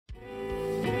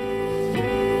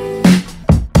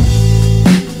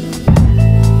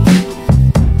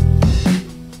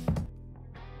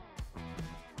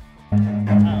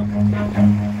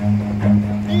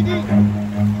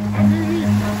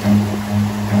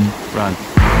run.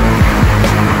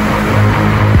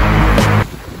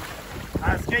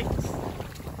 I escaped.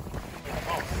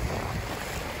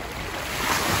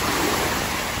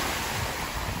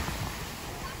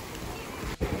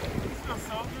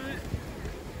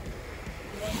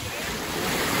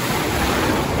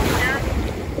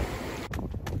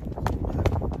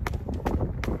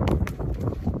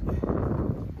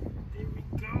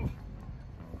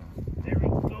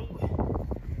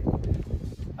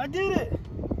 I did it!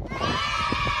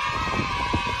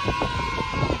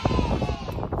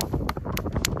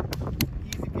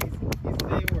 Easy peasy. Easy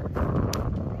day of work.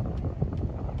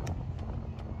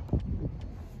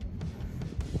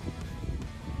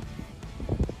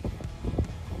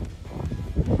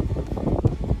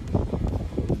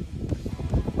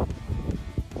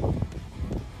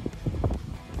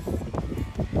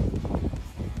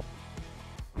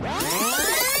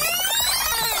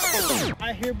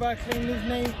 I hereby claim this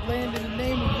land in the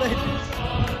name of legends.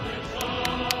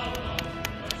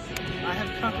 I have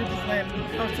conquered this land and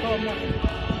become all mine.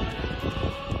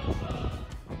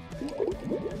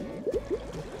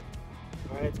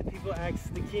 Alright, the people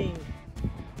asked the king.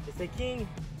 They say, King,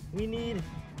 we need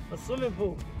a swimming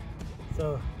pool.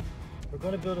 So we're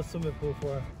gonna build a swimming pool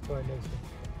for our nation.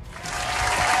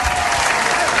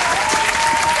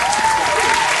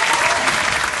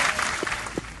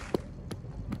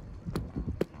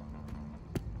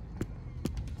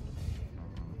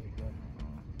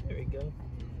 There we go.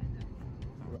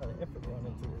 A lot of effort going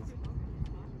into this.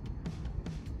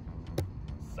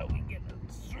 So we get a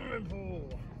swimming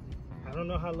pool. I don't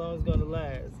know how long it's gonna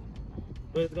last,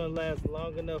 but it's gonna last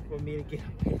long enough for me to get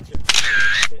a picture.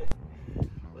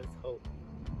 Let's hope.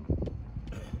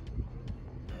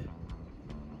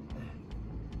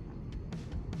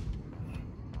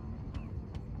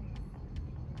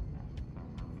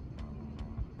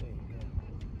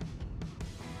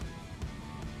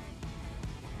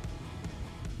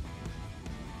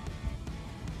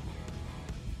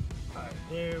 Alright,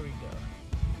 there we go.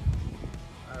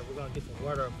 Alright, we're gonna get some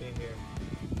water up in here.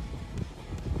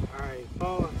 Alright,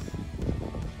 pause.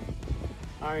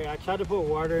 Alright, I tried to put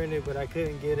water in it, but I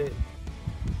couldn't get it.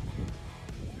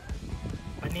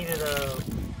 I needed a...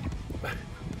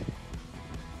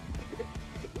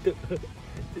 the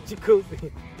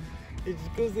jacuzzi. The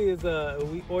jacuzzi is,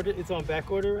 it's on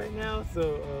back order right now,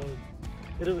 so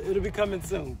it'll be coming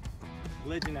soon.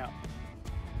 Legend out.